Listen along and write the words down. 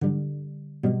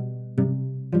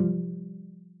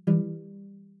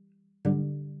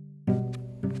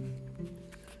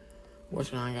What's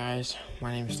going on, guys?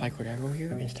 My name is Tycho Devo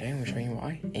here, and today I'm going to show you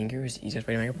why Anchor is the easiest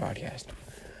way to make a podcast.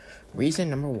 Reason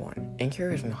number 1,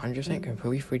 Anchor is 100%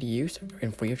 completely free to use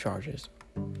and free of charges.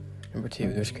 Number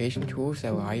 2, there's creation tools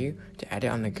that allow you to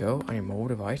edit on the go on your mobile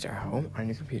device or at home on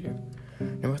your computer.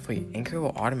 Number 3, Anchor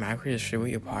will automatically distribute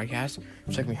your podcast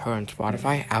so it can be heard on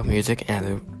Spotify, Apple Music, and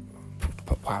other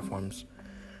platforms.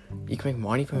 You can make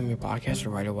money from your podcast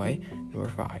right away. Number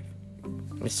 5,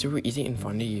 it's super easy and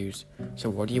fun to use. So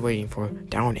what are you waiting for?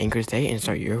 Download Anchor today and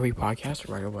start your free podcast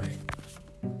right away.